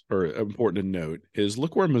notice or important to note is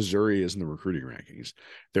look where Missouri is in the recruiting rankings.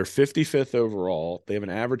 They're 55th overall. They have an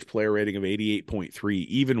average player rating of 88.3,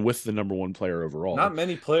 even with the number one player overall. Not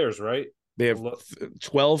many players, right? They have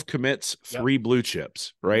 12 commits, Yep. 3 blue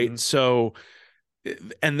chips, right? Mm-hmm. So,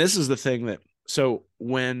 and this is the thing that, so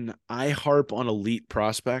when I harp on elite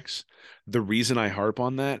prospects, the reason I harp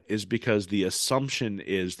on that is because the assumption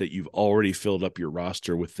is that you've already filled up your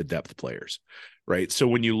roster with the depth players, right? So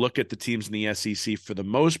when you look at the teams in the SEC, for the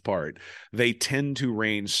most part, they tend to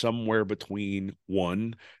range somewhere between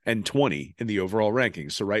 1 and 20 in the overall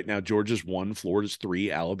rankings. So right now, Georgia's 1, Florida's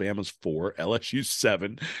 3, Alabama's 4, LSU's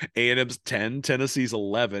 7, A&M's 10, Tennessee's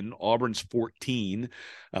 11, Auburn's 14,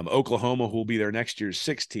 Oklahoma, who will be there next year, is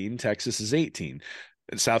 16, Texas is 18.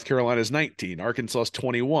 South Carolina is 19, Arkansas is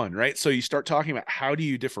 21, right? So you start talking about how do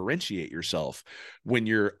you differentiate yourself when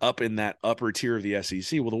you're up in that upper tier of the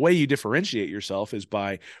SEC? Well, the way you differentiate yourself is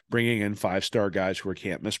by bringing in 5-star guys who are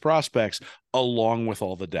can't miss prospects along with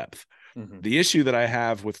all the depth. Mm-hmm. The issue that I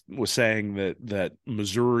have with saying that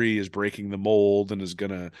Missouri is breaking the mold and is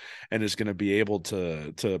gonna be able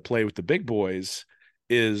to play with the big boys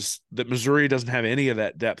is that Missouri doesn't have any of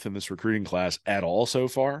that depth in this recruiting class at all so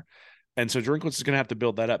far. And so Drinkwitz is going to have to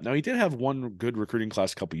build that up. Now, he did have one good recruiting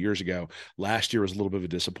class a couple years ago. Last year was a little bit of a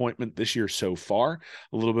disappointment. This year so far,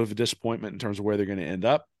 a little bit of a disappointment in terms of where they're going to end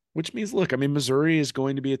up, which means, look, I mean, Missouri is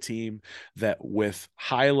going to be a team that with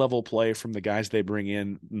high-level play from the guys they bring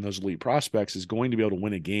in those elite prospects is going to be able to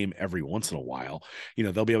win a game every once in a while.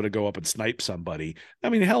 They'll be able to go up and snipe somebody. I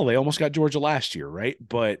mean, hell, they almost got Georgia last year, right?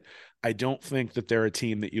 But I don't think that they're a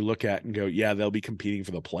team that you look at and go, yeah, they'll be competing for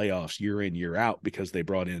the playoffs year in, year out because they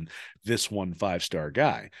brought in this one 5-star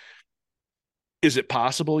guy. Is it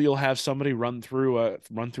possible you'll have somebody run through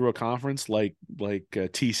a conference like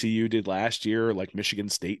TCU did last year, like Michigan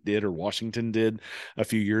State did or Washington did a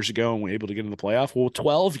few years ago and were able to get in the playoff? Well,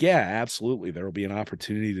 12, yeah, absolutely. There will be an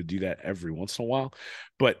opportunity to do that every once in a while.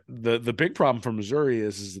 But the big problem for Missouri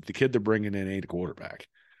is that the kid they're bringing in ain't a quarterback.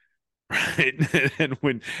 Right.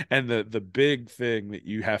 And the big thing that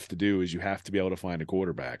you have to do is you have to be able to find a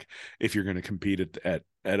quarterback if you're going to compete at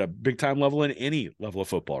a big time level in any level of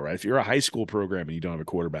football, right? If you're a high school program and you don't have a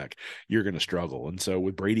quarterback, you're going to struggle. And so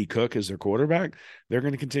with Brady Cook as their quarterback, they're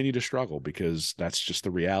going to continue to struggle because that's just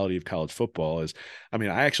the reality of college football. I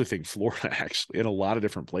actually think Florida actually in a lot of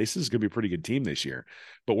different places is going to be a pretty good team this year,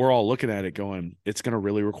 but we're all looking at it going, it's going to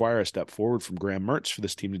really require a step forward from Graham Mertz for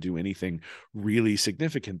this team to do anything really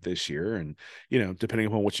significant this year. And, depending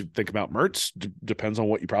on what you think about Mertz, depends on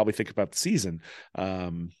what you probably think about the season.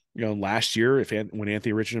 Last year, when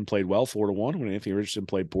Anthony Richardson played well, Florida won. When Anthony Richardson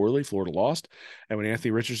played poorly, Florida lost. And when Anthony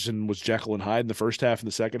Richardson was Jekyll and Hyde in the first half and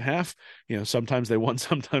the second half, sometimes they won,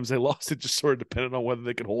 sometimes they lost. It just sort of depended on whether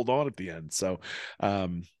they could hold on at the end. So,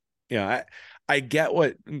 I get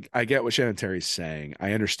what Shannon Terry's saying.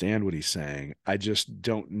 I understand what he's saying. I just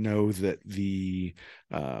don't know that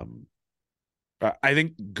I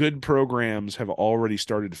think good programs have already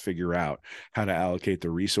started to figure out how to allocate the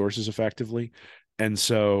resources effectively. And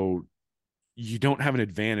so you don't have an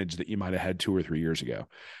advantage that you might have had 2 or 3 years ago.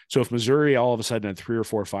 So if Missouri all of a sudden had 3 or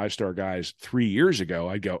 4 5-star guys 3 years ago,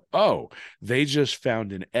 I'd go, oh, they just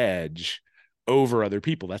found an edge over other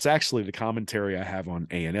people. That's actually the commentary I have on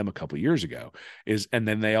A&M a couple of years ago is, and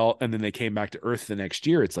then they came back to earth the next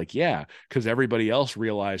year. It's like, yeah, because everybody else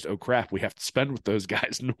realized, oh crap, we have to spend with those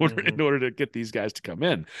guys in order to get these guys to come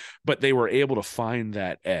in. But they were able to find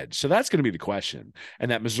that edge. So that's going to be the question.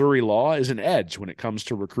 And that Missouri law is an edge when it comes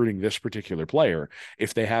to recruiting this particular player.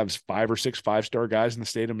 If they have 5 or 6 5-star guys in the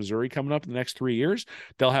state of Missouri coming up in the next 3 years,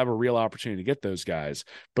 they'll have a real opportunity to get those guys.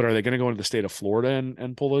 But are they going to go into the state of Florida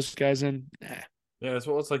and pull those guys in? Yeah, that's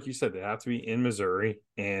what it's like you said. They have to be in Missouri,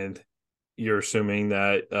 and you're assuming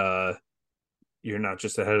that you're not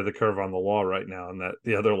just ahead of the curve on the law right now, and that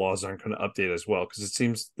the other laws aren't going to update as well.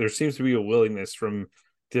 Because there seems to be a willingness from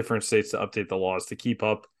different states to update the laws to keep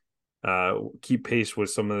pace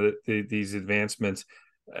with some of these advancements.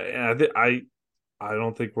 And I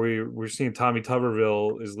don't think we're seeing Tommy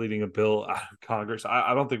Tuberville is leading a bill out of Congress.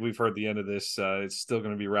 I don't think we've heard the end of this. It's still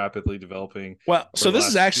going to be rapidly developing. Well, so this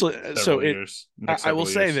is actually I will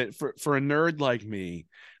say that for a nerd like me,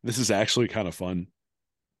 this is actually kind of fun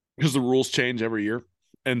because the rules change every year,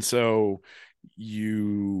 and so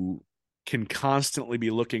you can constantly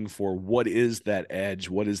be looking for what is that edge,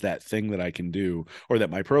 what is that thing that I can do or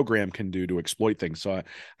that my program can do to exploit things. So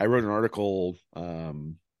I wrote an article.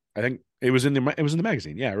 I think it was in the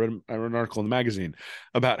magazine. Yeah, I wrote an article in the magazine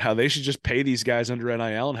about how they should just pay these guys under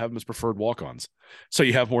NIL and have them as preferred walk-ons, so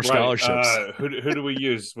you have more scholarships. Who do we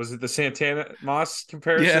use? Was it the Santana Moss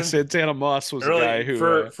comparison? Yeah, Santana Moss was a guy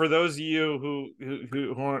who for those of you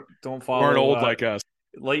who don't follow, aren't old like us,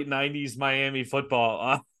 late '90s Miami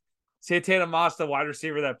football. Santana Moss, the wide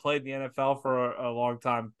receiver that played in the NFL for a long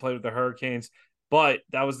time, played with the Hurricanes. But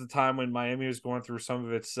that was the time when Miami was going through some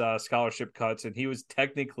of its scholarship cuts, and he was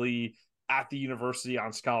technically at the university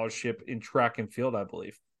on scholarship in track and field, I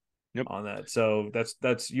believe. Yep. On that. So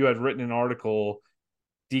that's you had written an article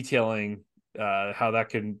detailing how that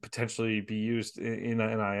can potentially be used in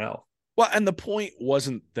NIL. Well, and the point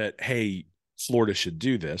wasn't that, hey, Florida should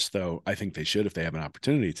do this, though I think they should if they have an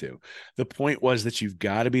opportunity to. The point was that you've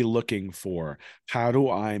got to be looking for how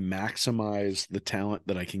do I maximize the talent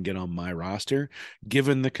that I can get on my roster,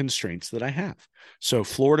 given the constraints that I have. So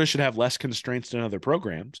Florida should have less constraints than other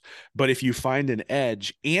programs, but if you find an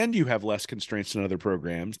edge and you have less constraints than other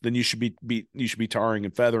programs, then you should be tarring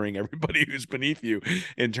and feathering everybody who's beneath you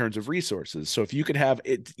in terms of resources. So if you could have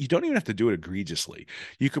it, you don't even have to do it egregiously.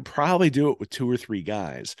 You could probably do it with 2 or 3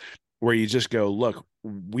 guys where you just go, look,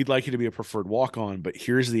 we'd like you to be a preferred walk-on, but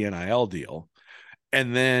here's the NIL deal.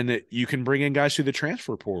 And then you can bring in guys through the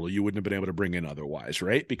transfer portal you wouldn't have been able to bring in otherwise,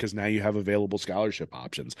 right? Because now you have available scholarship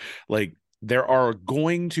options. Like there are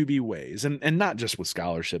going to be ways, and not just with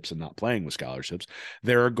scholarships and not playing with scholarships,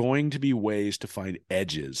 there are going to be ways to find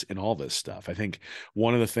edges in all this stuff. I think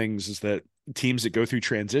one of the things is that teams that go through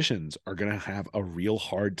transitions are going to have a real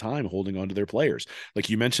hard time holding on to their players. Like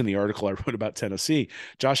you mentioned the article I wrote about Tennessee,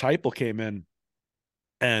 Josh Heupel came in,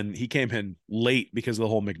 and he came in late because of the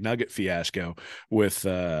whole McNugget fiasco with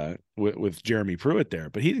Jeremy Pruitt there,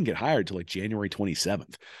 but he didn't get hired till like January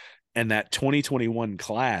 27th. And that 2021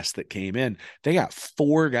 class that came in, they got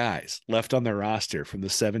 4 guys left on their roster from the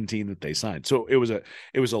 17 that they signed. So it was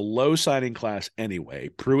a low signing class anyway.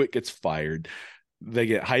 Pruitt gets fired. They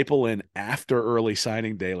get Heupel in after early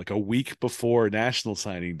signing day, like a week before national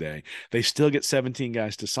signing day. They still get 17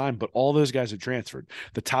 guys to sign, but all those guys have transferred.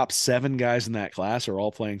 The top 7 guys in that class are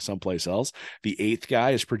all playing someplace else. The 8th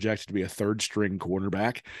guy is projected to be a 3rd-string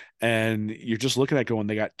cornerback. And you're just looking at going,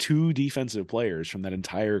 they got 2 defensive players from that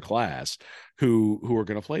entire class who are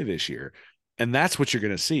going to play this year. And that's what you're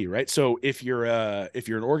going to see, right? So if you're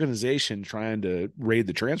an organization trying to raid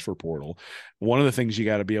the transfer portal, one of the things you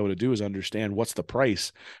got to be able to do is understand what's the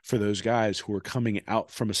price for those guys who are coming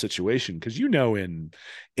out from a situation, because in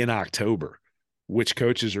October which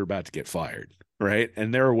coaches are about to get fired, right?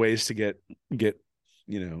 And there are ways to get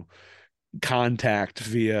contact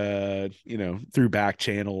via through back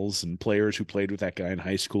channels and players who played with that guy in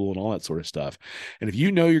high school and all that sort of stuff. And if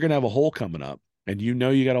you know you're going to have a hole coming up, and you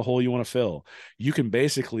got a hole you want to fill, you can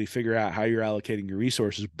basically figure out how you're allocating your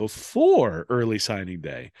resources before early signing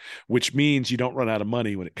day, which means you don't run out of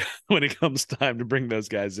money when it comes time to bring those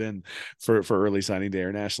guys in for early signing day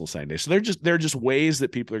or national signing day. So they're just ways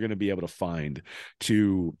that people are going to be able to find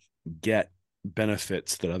to get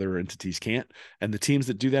benefits that other entities can't. And the teams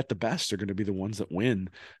that do that the best are going to be the ones that win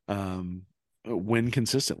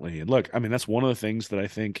consistently. And look, I mean, that's one of the things that I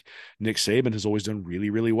think Nick Saban has always done really,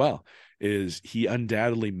 really well, is he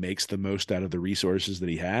undoubtedly makes the most out of the resources that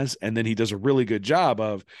he has. And then he does a really good job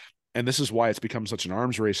of, and this is why it's become such an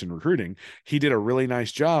arms race in recruiting. He did a really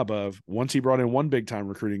nice job of, once he brought in one big time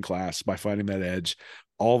recruiting class by finding that edge,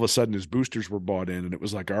 all of a sudden his boosters were bought in, and it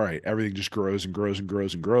was like, all right, everything just grows and grows and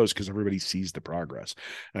grows and grows because everybody sees the progress.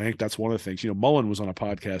 And I think that's one of the things. Mullen was on a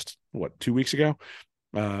podcast, 2 weeks ago,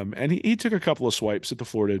 and he took a couple of swipes at the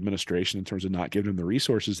Florida administration in terms of not giving him the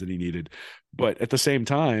resources that he needed. But at the same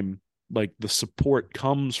time, like, the support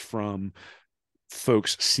comes from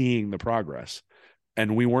folks seeing the progress.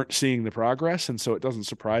 And we weren't seeing the progress. And so it doesn't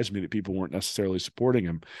surprise me that people weren't necessarily supporting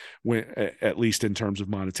him, when, at least in terms of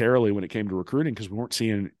monetarily, when it came to recruiting, because we weren't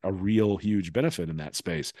seeing a real huge benefit in that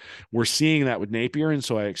space. We're seeing that with Napier. And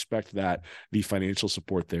so I expect that the financial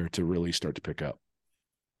support there to really start to pick up.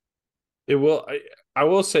 It will. I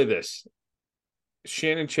will say this.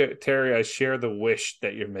 Shannon Terry, I share the wish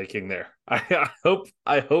that you're making there. I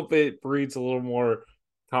hope it breeds a little more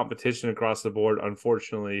competition across the board.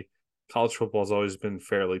 Unfortunately, college football has always been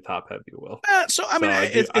fairly top heavy. Will So I mean, I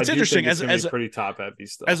it's do interesting think it's going to be pretty top heavy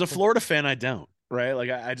as still. a Florida fan. I don't, right?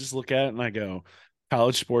 Like, I just look at it and I go,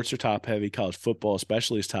 college sports are top heavy. College football,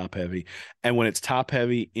 especially, is top heavy. And when it's top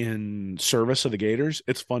heavy in service of the Gators,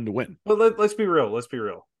 it's fun to win. But let's be real. Let's be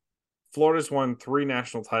real. Florida's won 3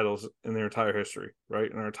 national titles in their entire history,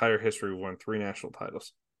 right? In our entire history, we've won 3 national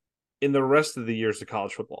titles. In the rest of the years of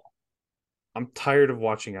college football, I'm tired of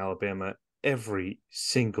watching Alabama every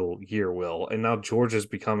single year, Will. And now Georgia's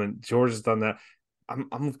done that.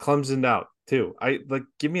 I'm Clemsoned out too.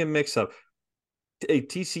 Give me a mix up. A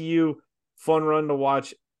TCU fun run to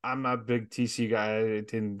watch. I'm not a big TCU guy. It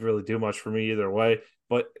didn't really do much for me either way.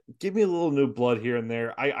 But give me a little new blood here and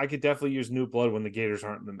there. I could definitely use new blood when the Gators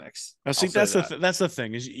aren't in the mix. I I'll think say that's that. that's the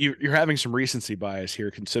thing, is you're having some recency bias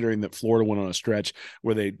here, considering that Florida went on a stretch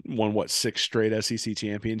where they won 6 straight SEC I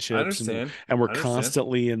championships, and understand. we're I understand.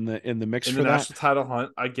 constantly in the mix In the for that. national title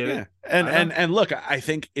hunt, I get Yeah. it. And I know. and look, I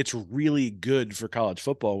think it's really good for college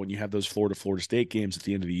football when you have those Florida State games at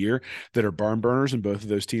the end of the year that are barn burners, and both of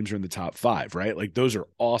those teams are in the top 5, right? Like, those are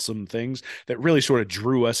awesome things that really sort of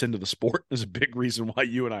drew us into the sport. Is a big reason why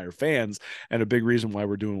you and I are fans, and a big reason why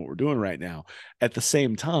we're doing what we're doing right now. At the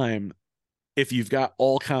same time, if you've got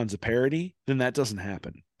all kinds of parity, then that doesn't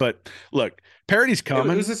happen. But look, parity's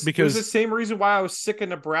coming It was the because, same reason why I was sick of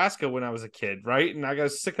Nebraska when I was a kid, right? And I got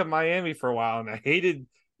sick of Miami for a while, and I hated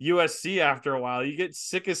USC after a while. You get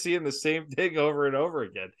sick of seeing the same thing over and over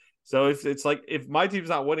again. So it's like, if my team's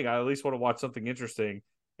not winning, I at least want to watch something interesting.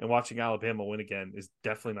 And watching Alabama win again is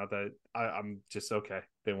definitely not that. I'm just okay.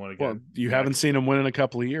 They won well, again. you haven't Next. seen them win in a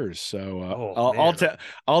couple of years. So Oh I'll man, ta-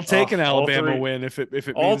 I'll take an all Alabama three, win if it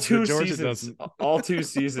all means that two Georgia seasons, doesn't. all 2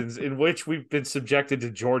 seasons in which we've been subjected to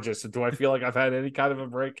Georgia. So do I feel like I've had any kind of a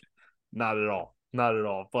break? Not at all. Not at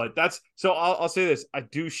all. But that's so. I'll say this: I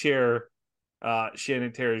do share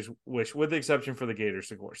Shannon Terry's wish, with the exception for the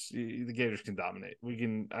Gators, of course. The Gators can dominate.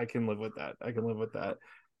 I can live with that. I can live with that.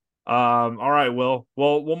 All right, Will.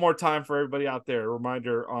 Well, one more time for everybody out there, a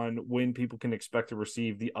reminder on when people can expect to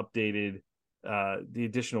receive the updated, the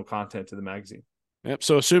additional content to the magazine. Yep.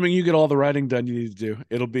 So assuming you get all the writing done you need to do,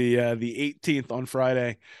 it'll be the 18th on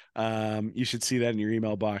Friday. You should see that in your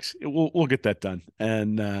email box. We'll get that done.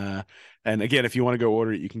 And again, if you want to go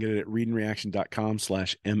order it, you can get it at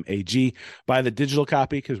readandreaction.com/MAG. Buy the digital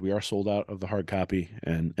copy, because we are sold out of the hard copy.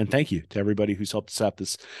 And thank you to everybody who's helped us out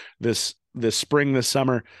this spring, this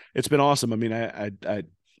summer. It's been awesome. I mean,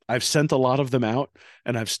 I've sent a lot of them out,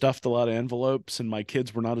 and I've stuffed a lot of envelopes, and my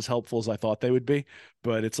kids were not as helpful as I thought they would be,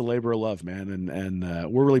 but it's a labor of love, man.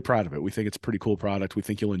 And we're really proud of it. We think it's a pretty cool product. We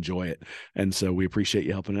think you'll enjoy it. And so we appreciate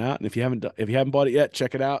you helping it out. And if you haven't bought it yet,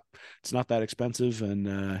 check it out. It's not that expensive, and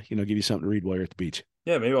give you something to read while you're at the beach.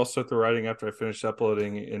 Yeah, maybe I'll start the writing after I finish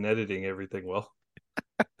uploading and editing everything. Well,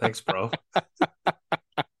 thanks, bro.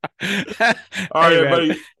 All right, Hey, man.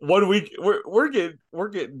 everybody. 1 week, we're getting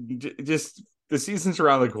just the season's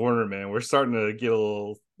around the corner, man. We're starting to get a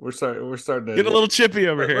little. We're starting Get a to little chippy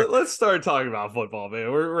over here. let's start talking about football, man.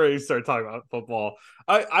 We're ready to start talking about football.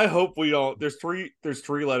 I hope we don't. There's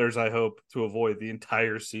three letters I hope to avoid the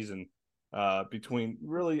entire season. Between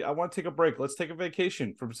really, I want to take a break. Let's take a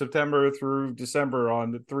vacation from September through December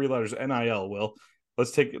on the 3 letters NIL. Will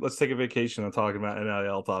let's take a vacation on talking about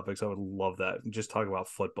NIL topics. I would love that. And just talk about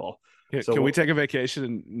football. So Can we take a vacation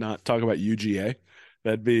and not talk about UGA?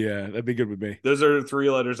 That'd be good with me. those are 3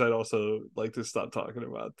 letters I'd also like to stop talking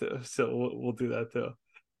about too. So we'll do that too.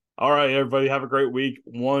 All right, everybody, have a great week.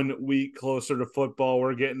 1 week closer to football.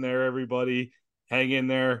 We're getting there, everybody. Hang in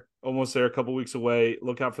there. Almost there, a couple weeks away.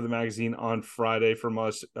 Look out for the magazine on Friday from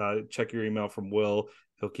us. Check your email from Will.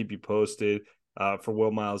 He'll keep you posted. For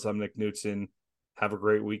Will Miles, I'm Nick Knutson. Have a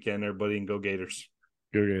great weekend, everybody, and go Gators.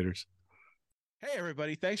 Go Gators. Hey,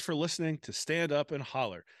 everybody. Thanks for listening to Stand Up and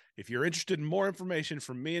Holler. If you're interested in more information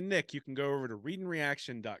from me and Nick, you can go over to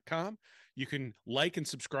readandreaction.com. You can like and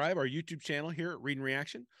subscribe our YouTube channel here at Read and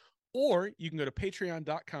Reaction, or you can go to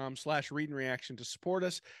patreon.com/readandreaction to support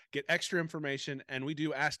us, get extra information, and we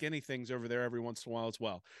do Ask Anythings over there every once in a while as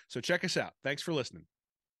well. So check us out. Thanks for listening.